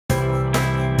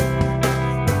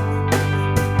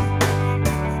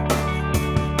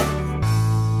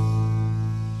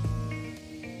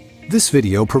This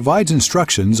video provides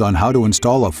instructions on how to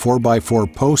install a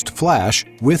 4x4 post flash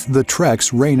with the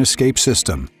Trex RainEscape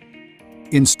system.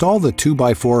 Install the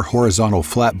 2x4 horizontal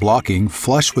flat blocking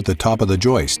flush with the top of the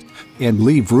joist and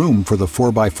leave room for the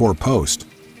 4x4 post.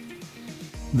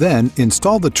 Then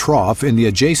install the trough in the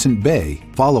adjacent bay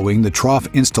following the trough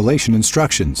installation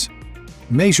instructions.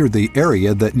 Measure the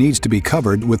area that needs to be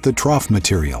covered with the trough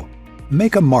material.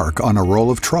 Make a mark on a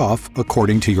roll of trough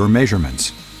according to your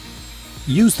measurements.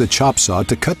 Use the chop saw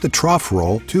to cut the trough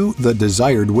roll to the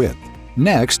desired width.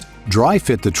 Next, dry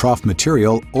fit the trough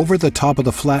material over the top of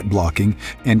the flat blocking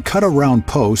and cut around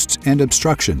posts and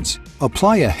obstructions.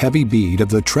 Apply a heavy bead of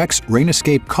the Trex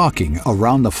RainEscape caulking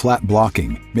around the flat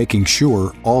blocking, making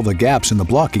sure all the gaps in the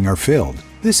blocking are filled.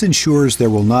 This ensures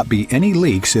there will not be any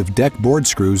leaks if deck board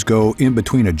screws go in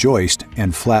between a joist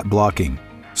and flat blocking.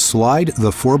 Slide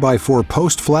the 4x4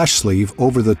 post flash sleeve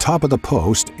over the top of the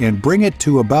post and bring it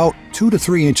to about 2 to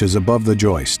 3 inches above the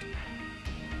joist.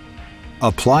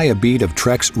 Apply a bead of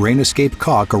Trex RainEscape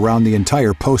caulk around the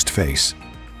entire post face.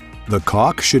 The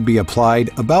caulk should be applied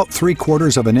about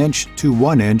 3/4 of an inch to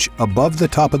 1 inch above the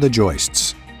top of the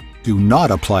joists. Do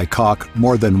not apply caulk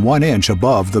more than 1 inch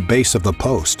above the base of the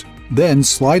post. Then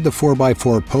slide the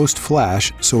 4x4 post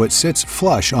flash so it sits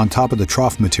flush on top of the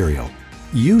trough material.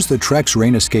 Use the Trex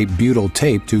RainEscape butyl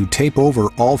tape to tape over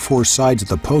all 4 sides of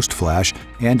the post flash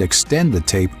and extend the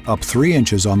tape up 3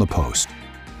 inches on the post.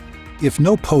 If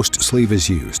no post sleeve is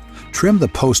used, trim the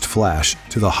post flash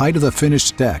to the height of the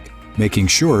finished deck, making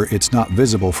sure it's not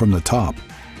visible from the top.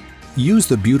 Use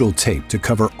the butyl tape to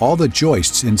cover all the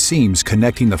joists and seams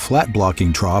connecting the flat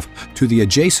blocking trough to the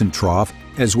adjacent trough,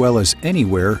 as well as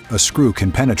anywhere a screw can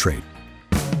penetrate.